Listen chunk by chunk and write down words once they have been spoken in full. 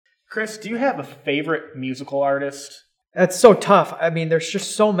Chris, do you have a favorite musical artist? That's so tough. I mean, there's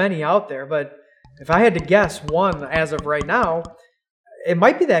just so many out there, but if I had to guess one as of right now, it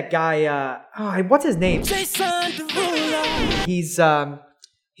might be that guy, what's his name? Jason Derulo. He's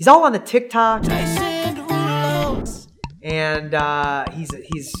all on the TikTok, Jason Derulo. and he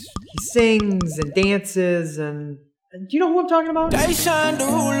sings and dances, and do you know who I'm talking about? Jason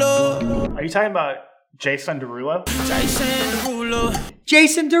Derulo. Are you talking about Jason Derulo? Jason Derulo.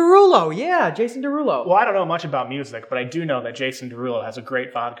 Jason Derulo. Yeah, Jason Derulo. Well, I don't know much about music, but I do know that Jason Derulo has a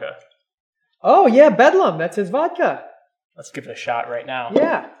great vodka. Oh, yeah, Bedlam. That's his vodka. Let's give it a shot right now.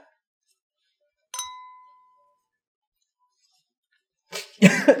 Yeah.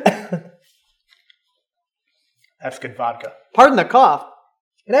 That's good vodka. Pardon the cough.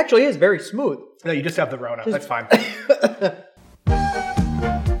 It actually is very smooth. No, you just have the Rona. That's fine.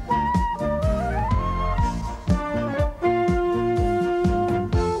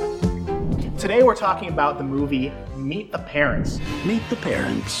 Today we're talking about the movie Meet the Parents, Meet the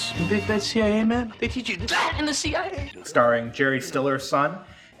Parents. You think that's CIA, man? They teach you that in the CIA. starring Jerry Stiller's son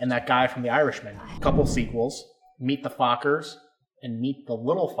and that guy from The Irishman. A couple sequels, Meet the Fockers and Meet the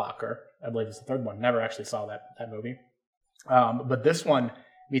Little Focker. I believe it's the third one. Never actually saw that movie. But this one,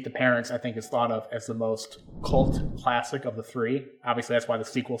 Meet the Parents, I think is thought of as the most cult classic of the three. Obviously, that's why the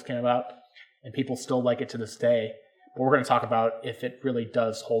sequels came about, and people still like it to this day. But we're going to talk about if it really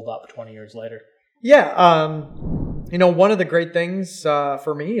does hold up 20 years later. Yeah, one of the great things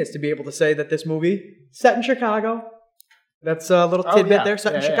for me is to be able to say that this movie set in Chicago. That's a little tidbit there,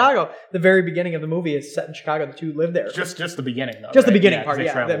 set in Chicago. Yeah. The very beginning of the movie is set in Chicago. The two live there. Just the beginning, though. Just right? the beginning part,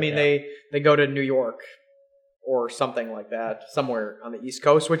 yeah. Travel, I mean, they go to New York or something like that, somewhere on the East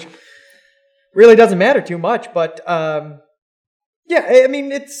Coast, which really doesn't matter too much. But yeah, I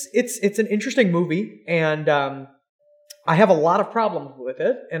mean, it's an interesting movie, and I have a lot of problems with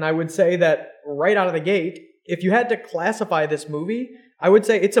it. And I would say that right out of the gate, if you had to classify this movie, I would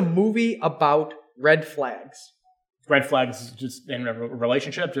say it's a movie about red flags. Red flags just in a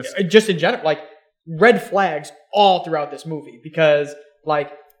relationship? Just in general, like red flags all throughout this movie, because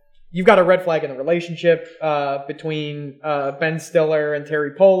like you've got a red flag in the relationship between Ben Stiller and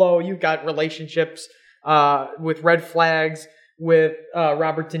Terry Polo. You've got relationships with red flags with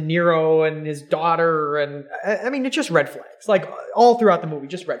Robert De Niro and his daughter, and I mean it's just red flags, like all throughout the movie,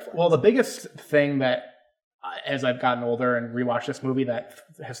 just red flags. Well, the biggest thing that as I've gotten older and rewatched this movie that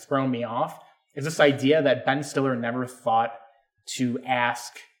has thrown me off is this idea that Ben Stiller never thought to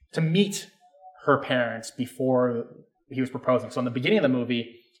meet her parents before he was proposing. So in the beginning of the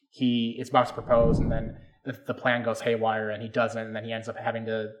movie, he is about to propose, and then the plan goes haywire, and he doesn't, and then he ends up having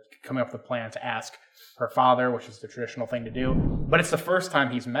to come up with a plan to ask her father, which is the traditional thing to do. But it's the first time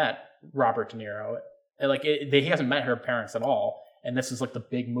he's met Robert De Niro. He hasn't met her parents at all, and this is like the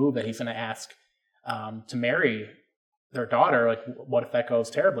big move that he's going to ask to marry their daughter. Like, what if that goes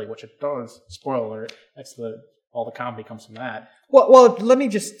terribly? Which it does. Spoiler alert. All the comedy comes from that. Well, let me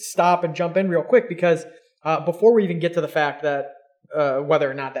just stop and jump in real quick, because before we even get to the fact that whether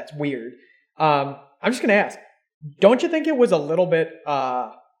or not that's weird, I'm just going to ask, don't you think it was a little bit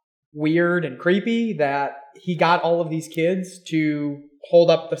weird and creepy that he got all of these kids to hold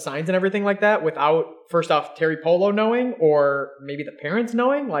up the signs and everything like that without, first off, Terry Polo knowing, or maybe the parents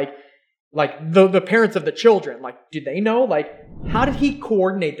knowing? Like the parents of the children, like, did they know? Like, how did he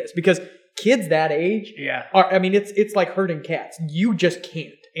coordinate this? Because kids that age, it's like herding cats. You just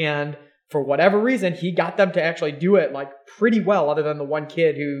can't. And for whatever reason, he got them to actually do it like pretty well, other than the one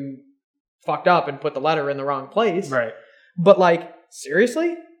kid who fucked up and put the letter in the wrong place. Right. But like,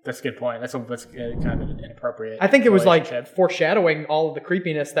 seriously? That's a good point. That's kind of inappropriate. I think it was like foreshadowing all of the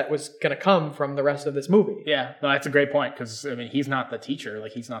creepiness that was going to come from the rest of this movie. Yeah, no, that's a great point, because I mean, he's not the teacher.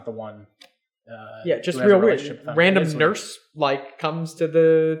 Like, he's not the one. Just real weird. Random nurse like comes to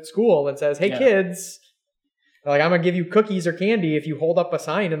the school and says, "Hey kids, like I'm gonna give you cookies or candy if you hold up a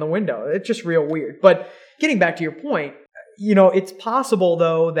sign in the window." It's just real weird. But getting back to your point, it's possible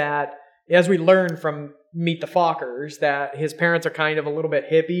though that as we learn from Meet the Fockers, that his parents are kind of a little bit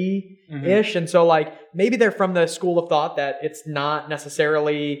hippie-ish. And so like maybe they're from the school of thought that it's not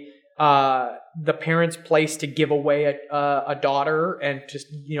necessarily the parents' place to give away a daughter and just,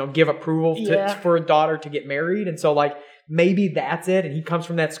 give approval for a daughter to get married. And so like maybe that's it. And he comes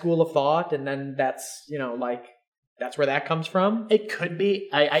from that school of thought, and then that's, that's where that comes from. It could be.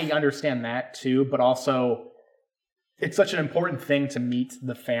 I understand that too, but also it's such an important thing to meet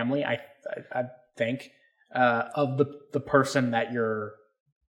the family, I think, of the person that you're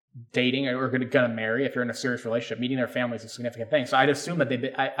dating or going to marry, if you're in a serious relationship, meeting their family is a significant thing. So I'd assume that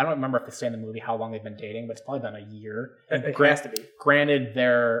I don't remember if they say in the movie how long they've been dating, but it's probably been a year. It has to be. Granted,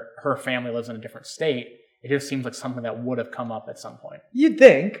 her family lives in a different state. It just seems like something that would have come up at some point. You'd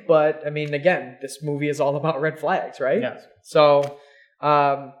think, but I mean, again, this movie is all about red flags, right? Yes. So,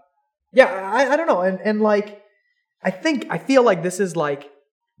 I don't know. And like, I feel like this is like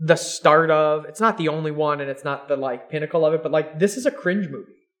the start of, it's not the only one and it's not the like pinnacle of it, but like this is a cringe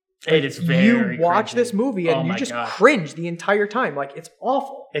movie. It is very You watch cringy. this movie and you just cringe the entire time. Like, it's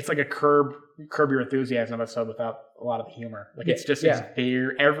awful. It's like a Curb Your Enthusiasm episode without a lot of the humor. Like, it's just, it's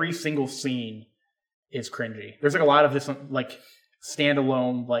very, every single scene is cringy. There's like a lot of this like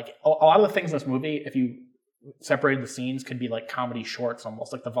standalone, like a lot of the things in this movie, if you separated the scenes, could be like comedy shorts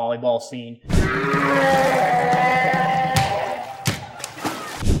almost, like the volleyball scene.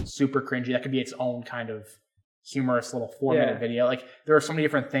 Super cringy. That could be its own kind of humorous little 4-minute video. Like, there are so many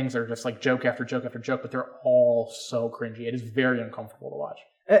different things that are just like joke after joke after joke, but they're all so cringy. It is very uncomfortable to watch.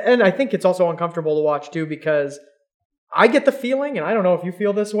 And I think it's also uncomfortable to watch too, because I get the feeling, and I don't know if you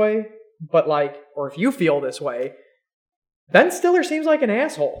feel this way, but like, or if you feel this way, Ben Stiller seems like an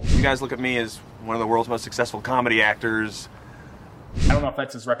asshole. You guys look at me as one of the world's most successful comedy actors. I don't know if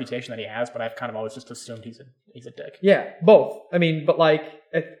that's his reputation that he has, but I've kind of always just assumed he's a dick. Yeah, both. I mean, but like,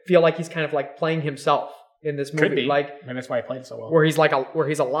 I feel like he's kind of like playing himself in this movie. Could be. Like, maybe that's why he played so well. Where he's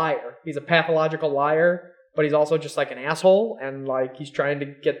a liar. He's a pathological liar, but he's also just like an asshole, and like he's trying to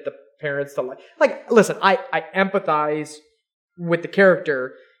get the parents to like listen, I empathize with the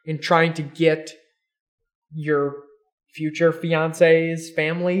character in trying to get your future fiance's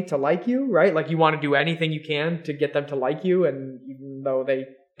family to like you, right? Like, you want to do anything you can to get them to like you, and even though they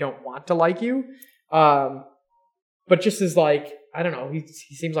don't want to like you, but just as like, I don't know, he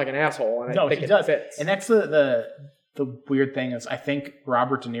seems like an asshole, and I think it fits. And that's the weird thing is, I think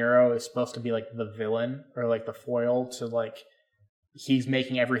Robert De Niro is supposed to be like the villain or like the foil to like, he's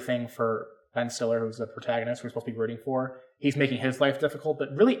making everything for Ben Stiller, who's the protagonist we're supposed to be rooting for. He's making his life difficult,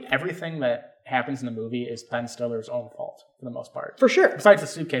 but really everything that happens in the movie is Ben Stiller's own fault for the most part. For sure. Besides the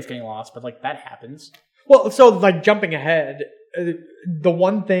suitcase getting lost, but like that happens. Well, so like jumping ahead, the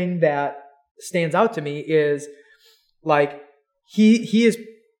one thing that stands out to me is like he is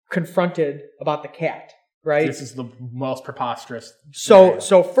confronted about the cat, right? This is the most preposterous.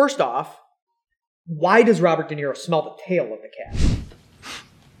 So first off, why does Robert De Niro smell the tail of the cat?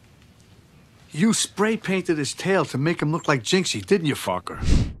 You spray painted his tail to make him look like Jinxie, didn't you, fucker?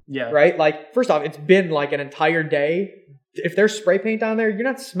 Yeah. Right? Like, first off, it's been like an entire day. If there's spray paint on there, you're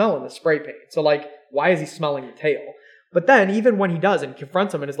not smelling the spray paint. So like, why is he smelling the tail? But then even when he does and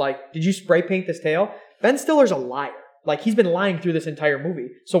confronts him and is like, did you spray paint this tail? Ben Stiller's a liar. Like, he's been lying through this entire movie.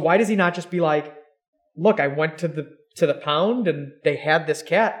 So why does he not just be like, look, I went to the pound and they had this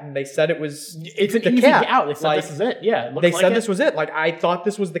cat and they said it was it's an the easy cat. out. They said like, this is it. Yeah. They said this was it. Like, I thought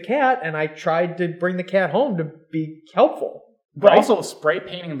this was the cat and I tried to bring the cat home to be helpful. But right? also, spray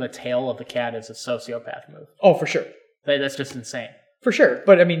painting the tail of the cat is a sociopath move. Oh, for sure. That's just insane. For sure.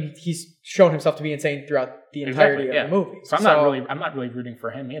 But I mean, he's shown himself to be insane throughout the entirety of the movie. So I'm not really rooting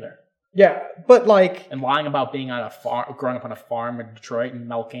for him either. Yeah, but like, and lying about being on a farm, growing up on a farm in Detroit and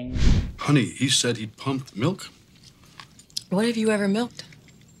milking. Honey, he said he pumped milk. What have you ever milked?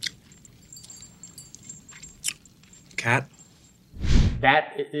 Cat.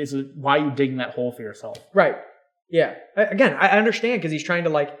 That is why you digging that hole for yourself. Right. Yeah. Again, I understand because he's trying to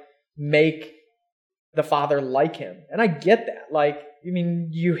like make the father like him. And I get that. Like, I mean,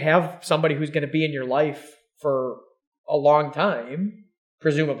 you have somebody who's going to be in your life for a long time,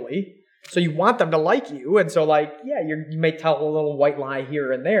 presumably. So you want them to like you. And so like, yeah, you may tell a little white lie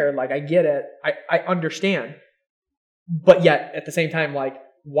here and there. Like, I get it. I understand. But yet, at the same time, like,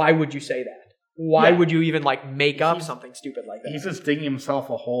 why would you say that? Why would you even like make up something stupid like that? He's just digging himself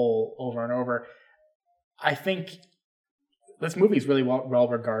a hole over and over. I think this movie is really well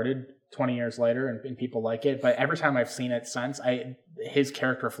regarded 20 years later, and people like it. But every time I've seen it since, his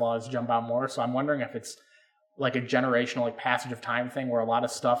character flaws jump out more. So I'm wondering if it's like a generational, like passage of time thing, where a lot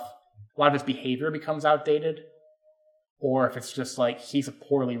of his behavior becomes outdated, or if it's just like he's a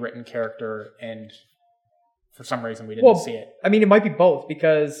poorly written character, and for some reason we didn't see it. I mean, it might be both,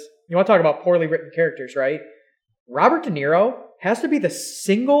 because you want to talk about poorly written characters, right? Robert De Niro has to be the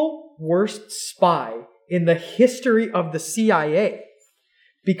single worst spy in the history of the CIA,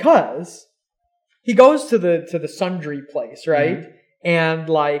 because he goes to the sundry place, right? Mm-hmm. And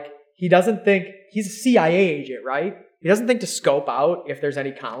like, he doesn't think he's a CIA agent, right? He doesn't think to scope out if there's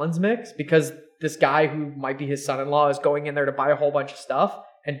any Collins mix, because this guy who might be his son-in-law is going in there to buy a whole bunch of stuff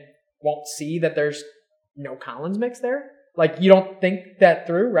and won't see that there's no Collins mix there. Like, you don't think that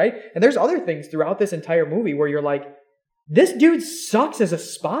through, right? And there's other things throughout this entire movie where you're like, this dude sucks as a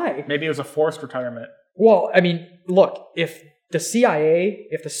spy. Maybe it was a forced retirement. Well, I mean, look, if the CIA,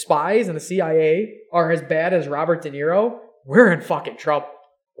 if the spies and the CIA are as bad as Robert De Niro, we're in fucking trouble.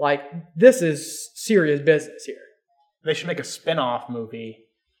 Like, this is serious business here. They should make a spin-off movie,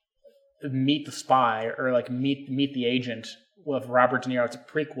 Meet the Spy, or like Meet the Agent with Robert De Niro. It's a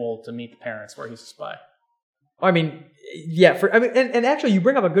prequel to Meet the Parents, where he's a spy. I mean, yeah. And actually, you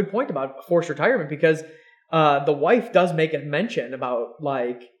bring up a good point about forced retirement because the wife does make a mention about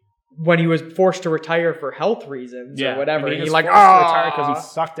like when he was forced to retire for health reasons or whatever. I mean, he was like, forced to retire because he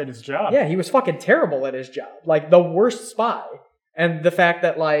sucked at his job. Yeah, he was fucking terrible at his job, like the worst spy. And the fact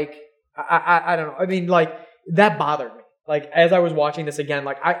that like I don't know. I mean, like that bothered me. Like as I was watching this again,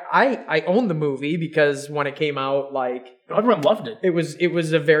 like I own the movie because when it came out, like everyone loved it. It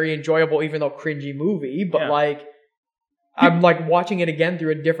was a very enjoyable, even though cringy movie. But like I'm like watching it again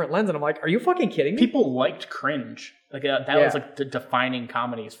through a different lens, and I'm like, are you fucking kidding me? People liked cringe. Like that was like defining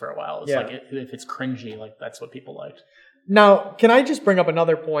comedies for a while. It's like if it's cringy, like that's what people liked. Now, can I just bring up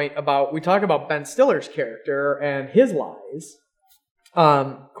another point about we talk about Ben Stiller's character and his lies?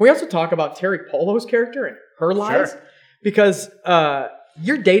 Can we also talk about Terry Polo's character and her lies? Sure. Because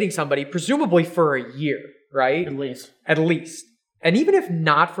you're dating somebody presumably for a year, right? At least. And even if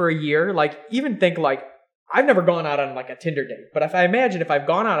not for a year, like even think like I've never gone out on like a Tinder date, but if I've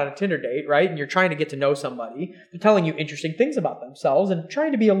gone out on a Tinder date, right, and you're trying to get to know somebody, they're telling you interesting things about themselves and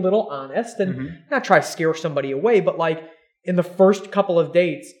trying to be a little honest and not try to scare somebody away, but like in the first couple of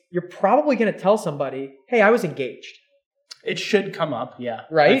dates, you're probably going to tell somebody, hey, I was engaged. It should come up, yeah.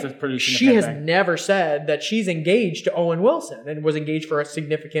 Right? That's a pretty she has thing. never said that she's engaged to Owen Wilson and was engaged for a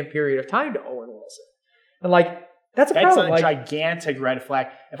significant period of time to Owen Wilson. And like, that's problem. That's a gigantic red flag.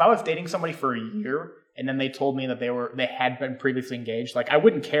 If I was dating somebody for a year and then they told me that they had been previously engaged, like I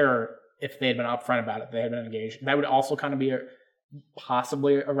wouldn't care if they had been upfront about it, they had been engaged. That would also kind of be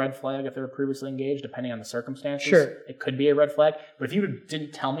possibly a red flag if they were previously engaged, depending on the circumstances. Sure. It could be a red flag. But if you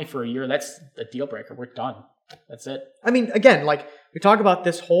didn't tell me for a year, that's a deal breaker. We're done. That's it. I mean, again, like we talk about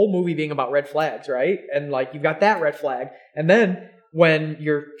this whole movie being about red flags, right? And like you've got that red flag. And then when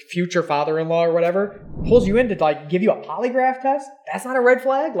your future father-in-law or whatever pulls you in to like give you a polygraph test, that's not a red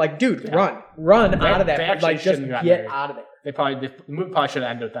flag? Like, dude, run out of that. Like, just get out of there. The movie probably should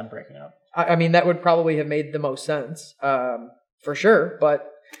have ended with them breaking up. I mean, that would probably have made the most sense, for sure.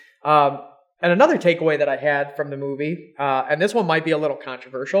 But, and another takeaway that I had from the movie, and this one might be a little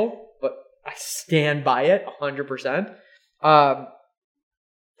controversial, but I stand by it 100%.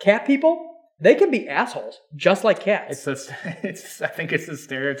 Cat people, they can be assholes, just like cats. I think it's a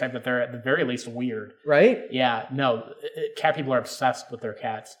stereotype that they're at the very least weird. Right? Yeah, no. Cat people are obsessed with their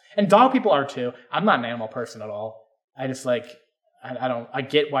cats. And dog people are too. I'm not an animal person at all. I just like, I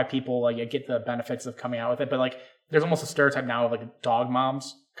get why people, like, I get the benefits of coming out with it, but like, there's almost a stereotype now of like dog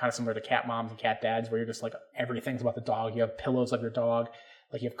moms, kind of similar to cat moms and cat dads, where you're just like, everything's about the dog. You have pillows of your dog.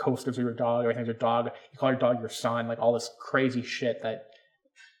 Like you have coasters of your dog, everything's your dog. You call your dog your son, like all this crazy shit that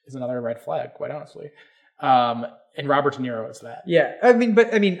is another red flag, quite honestly. And Robert De Niro is that. Yeah,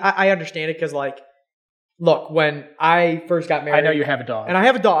 I understand it because, like, look, when I first got married, I know you have a dog, and I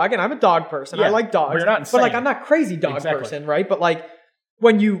have a dog, and I'm a dog person. Yeah, I like dogs, but you're not insane. But like, I'm not crazy dog person, right? But like,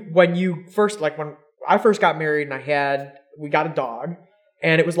 when you first, like, when I first got married, and we got a dog.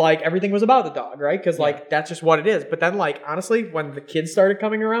 And it was like, everything was about the dog, right? Because, like, that's just what it is. But then, like, honestly, when the kids started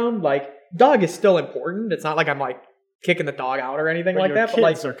coming around, like, dog is still important. It's not like I'm, like, kicking the dog out or anything like that. But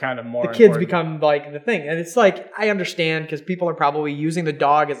like, kids are kind of more the kids become, like, the thing. And it's like, I understand because people are probably using the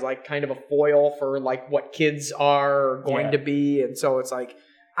dog as, like, kind of a foil for, like, what kids are going to be. And so it's like,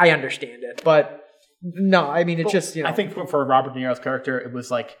 I understand it. But, no, I mean, it's just, you know. I think for Robert De Niro's character, it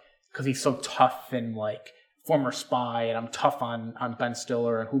was, like, because he's so tough and, like, former spy, and I'm tough on Ben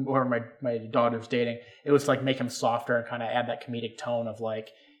Stiller and whoever my daughter's dating. It was like make him softer and kind of add that comedic tone of like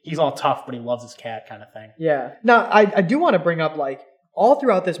he's all tough but he loves his cat kind of thing. Yeah. Now I do want to bring up like all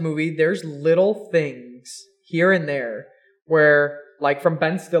throughout this movie, there's little things here and there where like from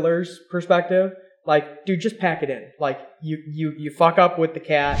Ben Stiller's perspective, like dude, just pack it in. Like you fuck up with the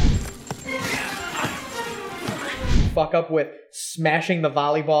cat. Fuck up with smashing the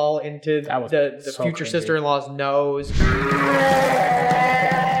volleyball into the so future cringy. sister-in-law's nose.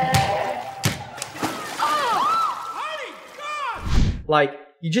 Like,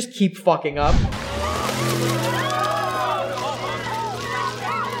 you just keep fucking up.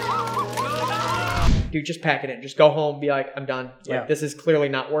 Dude, just pack it in. Just go home, be like, I'm done. Like, this is clearly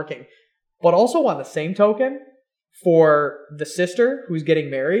not working. But also on the same token, for the sister who's getting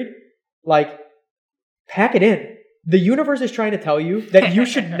married, like, pack it in. The universe is trying to tell you that you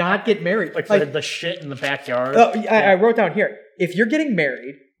should not get married. Like the shit in the backyard. I wrote down here, if you're getting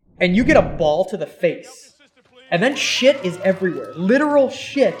married and you get a ball to the face, and then shit is everywhere. Literal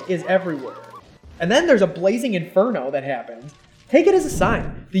shit is everywhere. And then there's a blazing inferno that happens. Take it as a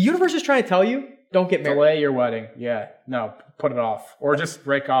sign. The universe is trying to tell you, don't get married. Delay your wedding. Yeah. No, put it off. Or just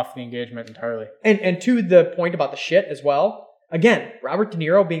break off the engagement entirely. And to the point about the shit as well, again, Robert De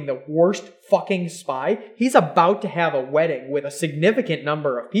Niro being the worst fucking spy, he's about to have a wedding with a significant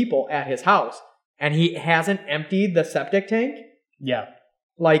number of people at his house, and he hasn't emptied the septic tank. Yeah.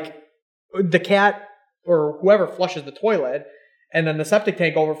 Like, the cat or whoever flushes the toilet, and then the septic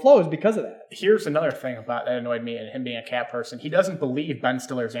tank overflows because of that. Here's another thing about that annoyed me, and him being a cat person. He doesn't believe Ben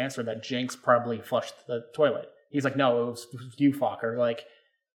Stiller's answer that Jinx probably flushed the toilet. He's like, no, it was you, fucker. Like,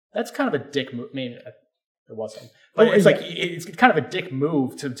 that's kind of a dick move. I mean, it wasn't. But it's like, it's kind of a dick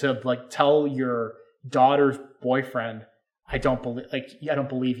move to like tell your daughter's boyfriend, I don't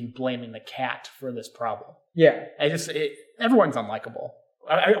believe you blaming the cat for this problem. Yeah. Everyone's unlikable.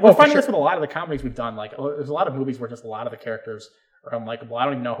 We're finding this sure. with a lot of the comedies we've done. Like, there's a lot of movies where just a lot of the characters are unlikable. I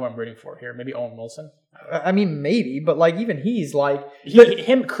don't even know who I'm rooting for here. Maybe Owen Wilson. I mean, maybe, but like even he's like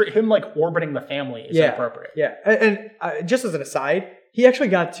him like orbiting the family is inappropriate. Yeah, and just as an aside, he actually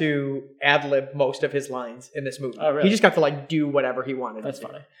got to ad lib most of his lines in this movie. Oh, really? He just got to like do whatever he wanted. That's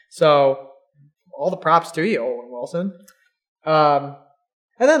funny. So all the props to you, Owen Wilson. And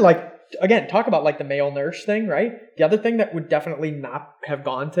then like again, talk about like the male nurse thing, right? The other thing that would definitely not have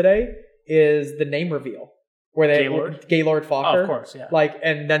gone today is the name reveal. Where they Gaylord Fokker. Oh, of course, yeah. Like,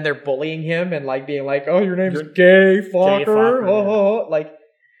 and then they're bullying him and like being like, "Oh, your name's Gay Fokker." Oh, like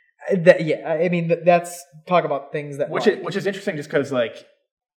that. Yeah, I mean that's talk about things that which is interesting, just because like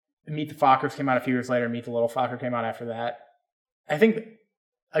Meet the Fockers came out a few years later. Meet the Little Fokker came out after that. I think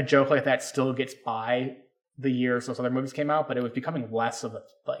a joke like that still gets by the years those other movies came out, but it was becoming less of a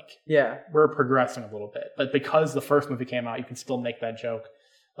like. Yeah, we're progressing a little bit, but because the first movie came out, you can still make that joke.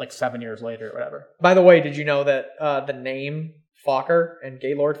 Like 7 years later or whatever. By the way, did you know that the name Fokker and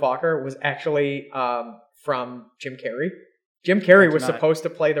Gaylord Fokker was actually from Jim Carrey? Jim Carrey was supposed to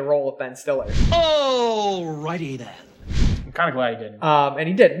play the role of Ben Stiller. Alrighty then. I'm kind of glad he didn't. And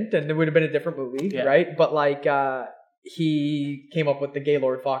he didn't, and it would have been a different movie, yeah. right? But like he came up with the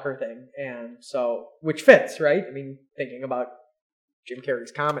Gaylord Fokker thing, and so which fits, right? I mean, thinking about Jim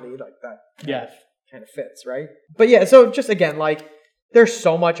Carrey's comedy, like that kind of fits, right? But yeah, so just again, like there's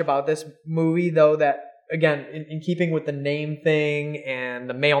so much about this movie, though, that, again, in keeping with the name thing and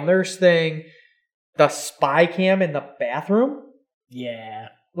the male nurse thing, the spy cam in the bathroom. Yeah.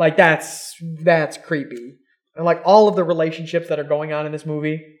 Like, that's creepy. And, like, all of the relationships that are going on in this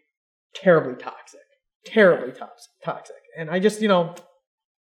movie, terribly toxic. Terribly toxic. And I just,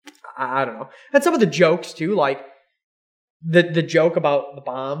 I don't know. And some of the jokes, too, like the joke about the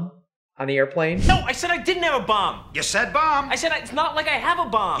bomb on the airplane. No, I said I didn't have a bomb. You said bomb. I said it's not like I have a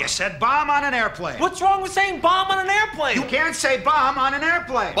bomb. You said bomb on an airplane. What's wrong with saying bomb on an airplane? You can't say bomb on an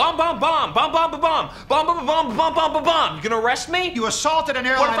airplane. Bomb, bomb, bomb, bomb, bomb, bomb, bomb, bomb, bomb, bomb, bomb, bomb, bomb, bomb. You gonna arrest me? You assaulted an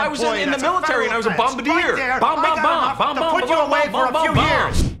airline employee. What if I was employee? in the That's military and I was a bombardier? Right there. Bomb, bomb, bomb, bomb, to bomb, put you away for a few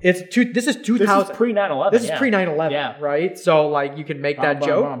years. This is 2000. This is pre 9/11. This is pre 9/11, right? So like you can make that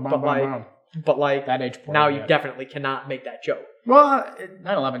joke, but like that age now you definitely cannot make that joke. Well,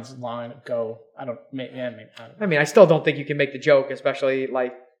 9/11's long ago. I mean, I still don't think you can make the joke, especially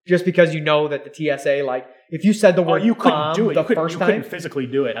like just because you know that the TSA, like, if you said the word you couldn't bomb do it the first time, you couldn't physically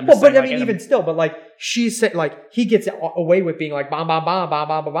do it. Even still, but like she said, like he gets away with being like bomb, bomb, bomb, bomb,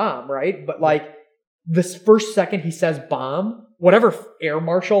 bomb, bomb, bomb, right? But like this first second he says bomb, whatever air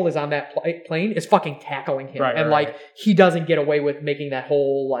marshal is on that plane is fucking tackling him, right, and right, like he doesn't get away with making that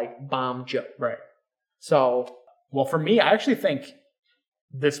whole like bomb joke, right? So, well, for me, I actually think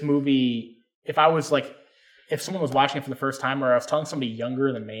this movie, if someone was watching it for the first time, or I was telling somebody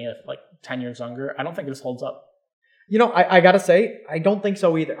younger than me, like 10 years younger, I don't think this holds up. I gotta say, I don't think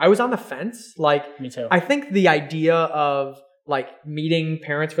so either. I was on the fence. Like, me too. I think the idea of like meeting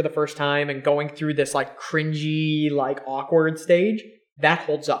parents for the first time and going through this like cringy, like awkward stage, that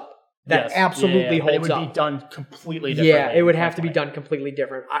holds up. That absolutely holds up. But it would be done completely different. Yeah, it would have to be done completely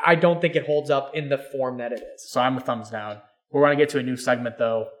different. I don't think it holds up in the form that it is. So I'm a thumbs down. We want to get to a new segment,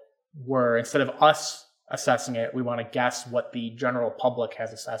 though, where instead of us assessing it, we want to guess what the general public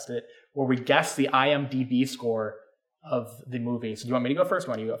has assessed it, where we guess the IMDb score of the movie. So do you want me to go first,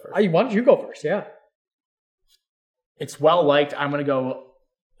 or do you want to go first? Why don't you go first? Yeah. It's well liked. I'm going to go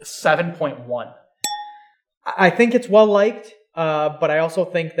 7.1. I think it's well liked, but I also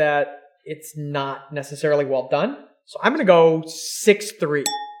think that it's not necessarily well done. So I'm going to go 6.3.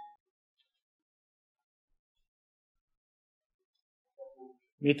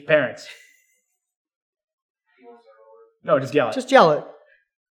 Meet the Parents. No, just yell it. Just yell it.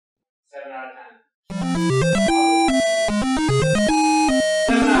 7 out of 10.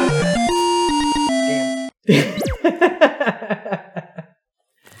 7 out of 10.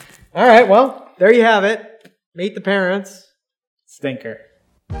 All right, well, there you have it. Meet the Parents. Stinker.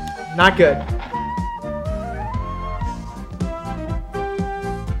 Not good.